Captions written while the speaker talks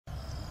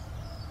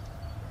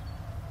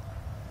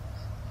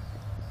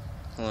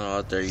Hello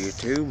out there,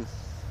 YouTube.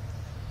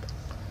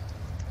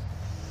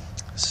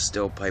 This is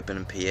still piping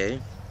in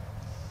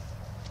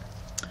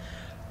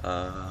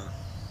PA.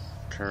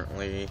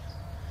 Currently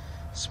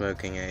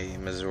smoking a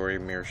Missouri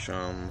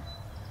Meerschaum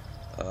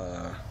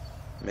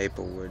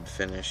maplewood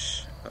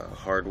finish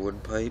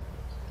hardwood pipe,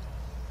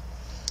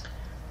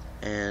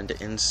 and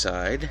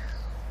inside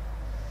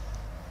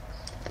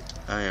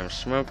I am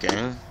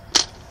smoking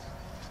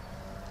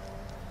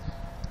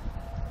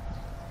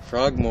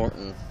Frog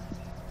Morton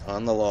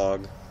on the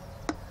log,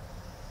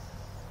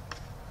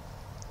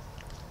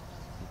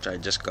 which I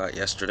just got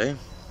yesterday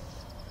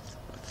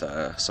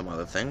with some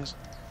other things.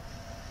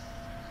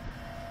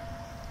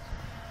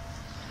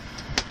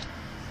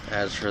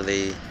 As for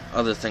the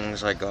other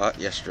things I got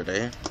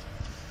yesterday,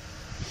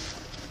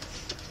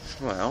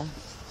 well,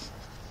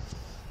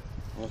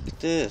 look at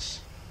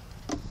this.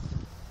 Can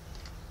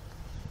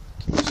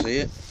you see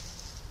it?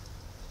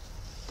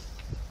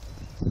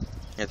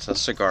 It's a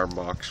cigar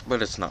box,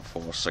 but it's not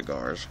full of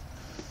cigars.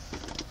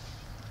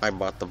 I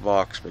bought the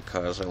box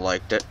because I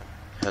liked it.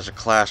 It has a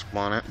clasp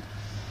on it.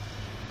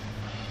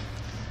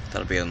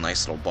 That'll be a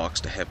nice little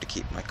box to have to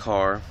keep in my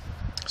car,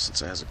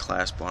 since it has a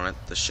clasp on it,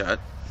 the shut.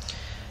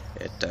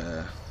 It,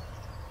 in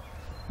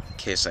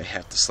case I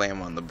have to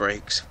slam on the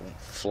brakes, it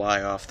won't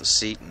fly off the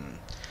seat and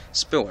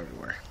spill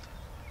everywhere.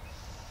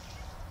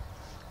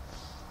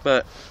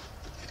 But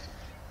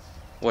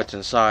what's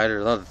inside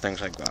are the other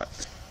things I got.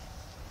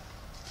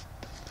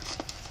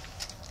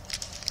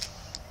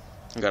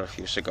 I got a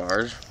few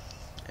cigars.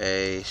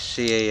 A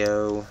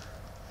CAO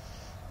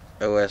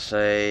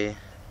OSA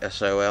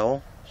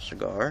SOL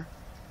cigar.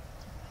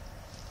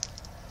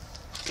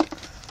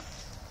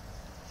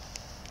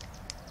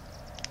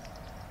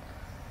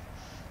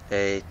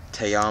 A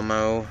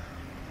te-amo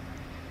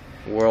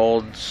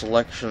World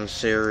Selection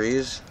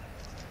Series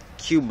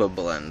Cuba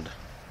blend.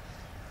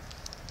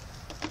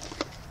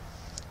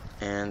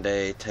 And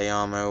a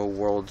te-amo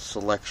World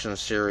Selection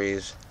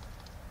Series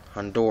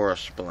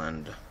Honduras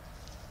blend.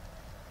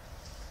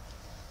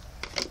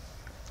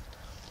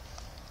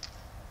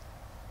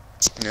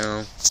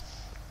 Now,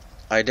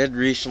 I did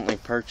recently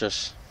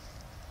purchase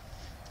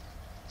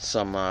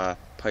some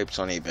pipes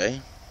on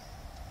eBay.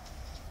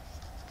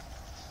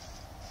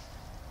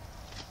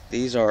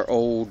 These are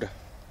old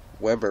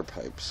Weber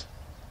pipes.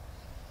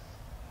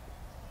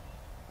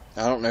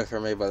 I don't know if they're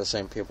made by the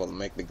same people that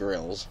make the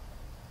grills.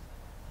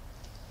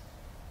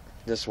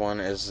 This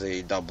one is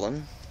the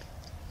Dublin.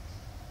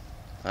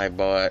 I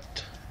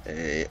bought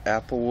a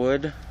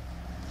applewood,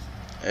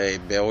 a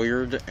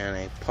billiard, and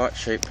a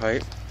pot-shaped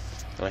pipe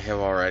that I have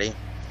already.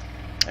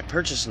 I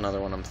purchased another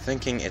one. I'm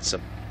thinking it's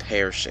a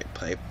pear-shaped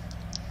pipe.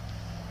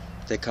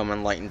 They come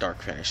in light and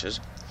dark finishes.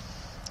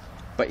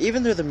 But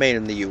even though they're made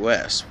in the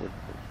U.S.,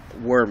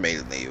 were made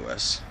in the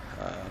U.S.,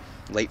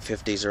 late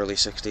 50s, early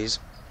 60s,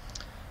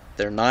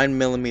 they're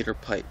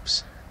 9mm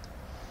pipes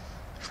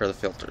for the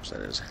filters, that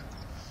is.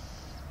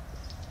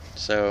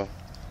 So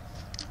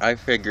I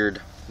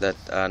figured that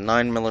a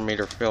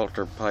 9mm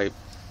filter pipe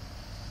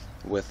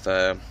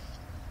without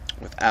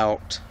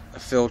a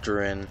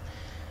filter in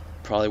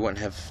probably wouldn't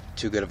have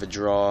too good of a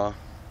draw,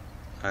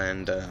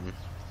 and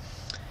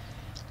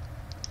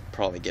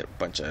probably get a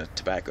bunch of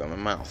tobacco in my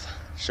mouth.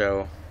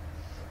 So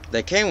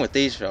they came with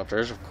these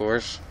filters, of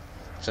course,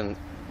 since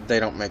they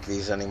don't make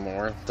these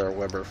anymore. They're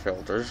Weber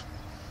filters.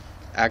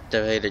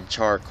 Activated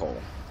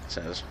charcoal, it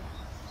says.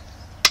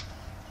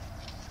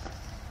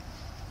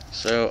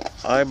 So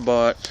I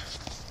bought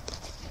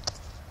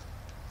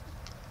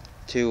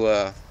two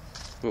other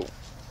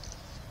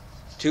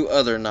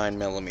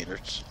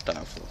 9mm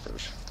style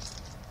filters.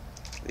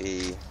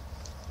 The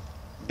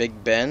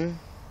Big Ben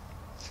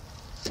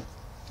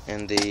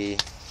and the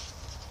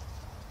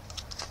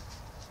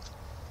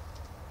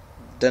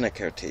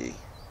Denicote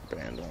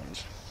brand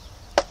ones.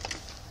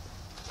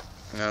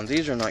 Now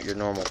these are not your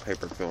normal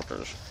paper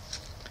filters.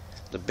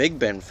 The Big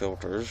Ben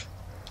filters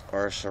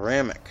are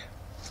ceramic,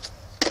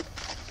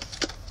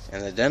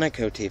 and the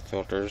Denicote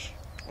filters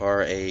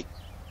are a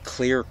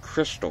clear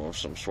crystal of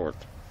some sort.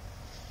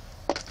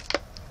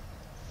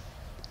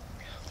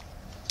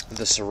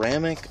 The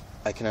ceramic,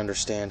 I can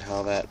understand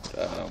how that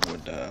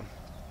would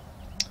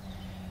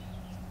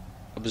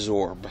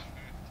absorb,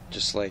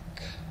 just like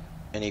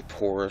any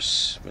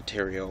porous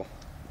material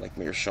like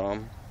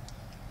Meerschaum.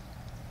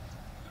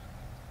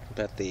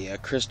 But the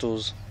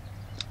crystals,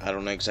 I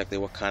don't know exactly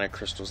what kind of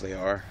crystals they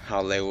are,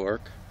 how they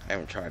work. I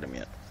haven't tried them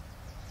yet.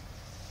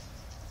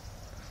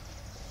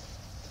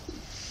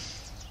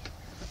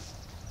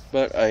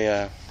 But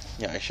I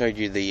showed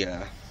you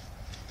the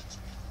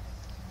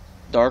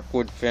dark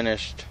wood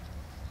finished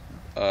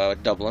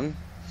Dublin.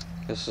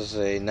 This is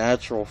a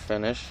natural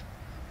finish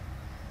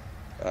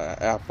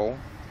apple.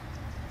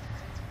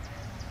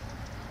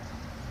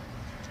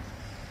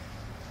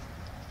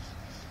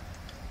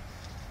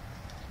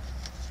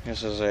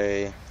 This is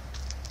a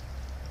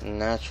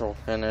natural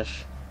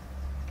finish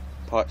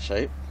pot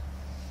shape.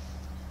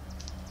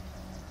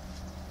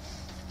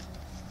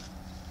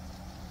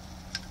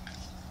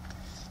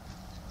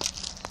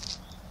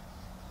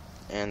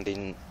 and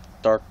the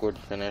dark wood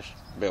finish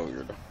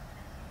billiard.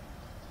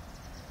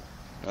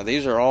 Now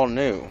these are all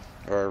new,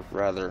 or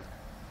rather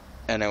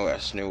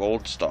NOS, new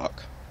old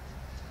stock,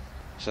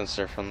 since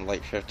they're from the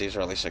late 50s,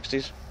 early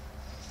 60s.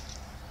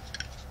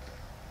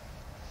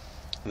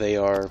 They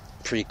are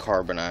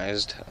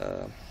pre-carbonized.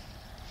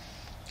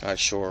 Not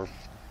sure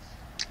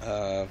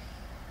how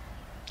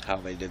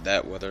they did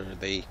that, whether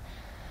they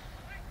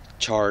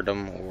charred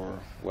them or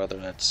whether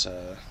that's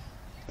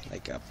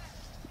like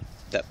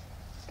that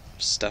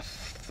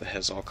stuff that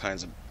has all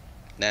kinds of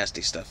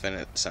nasty stuff in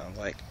it, sounds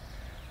like.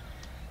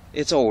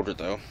 It's older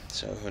though,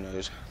 so who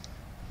knows.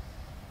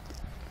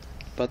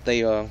 But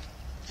they are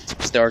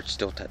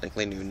still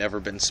technically new, never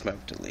been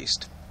smoked at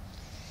least.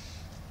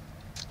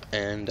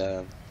 And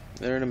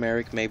they're an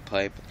American-made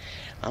pipe.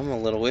 I'm a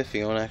little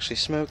iffy on actually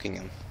smoking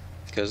them,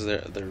 because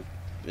they're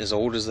as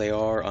old as they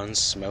are,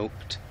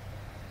 unsmoked.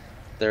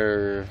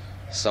 They're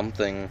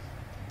something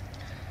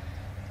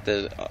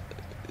that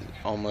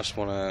almost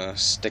want to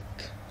stick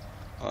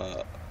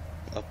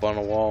up on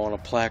a wall on a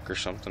plaque or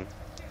something.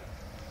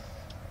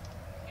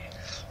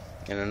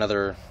 And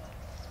another,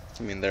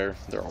 I mean, they're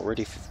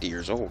already 50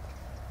 years old.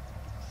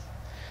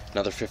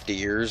 Another 50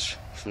 years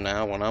from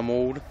now, when I'm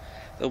old,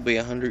 they'll be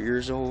 100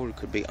 years old. It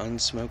could be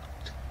unsmoked.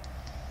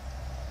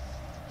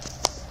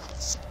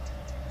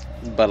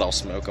 But I'll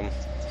smoke them.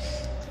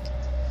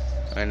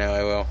 I know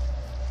I will.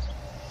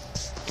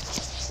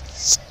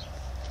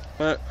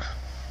 But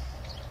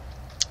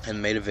I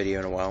haven't made a video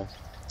in a while.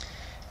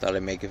 Thought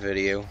I'd make a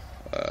video,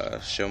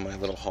 show my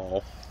little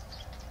haul,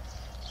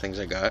 things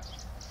I got.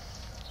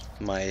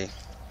 My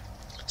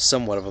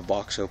somewhat of a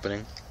box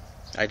opening.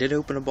 I did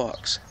open a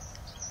box.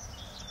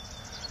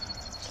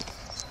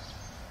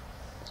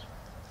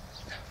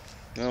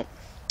 Well,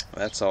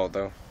 that's all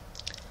though.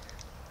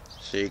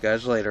 See you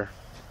guys later.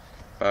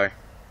 Bye.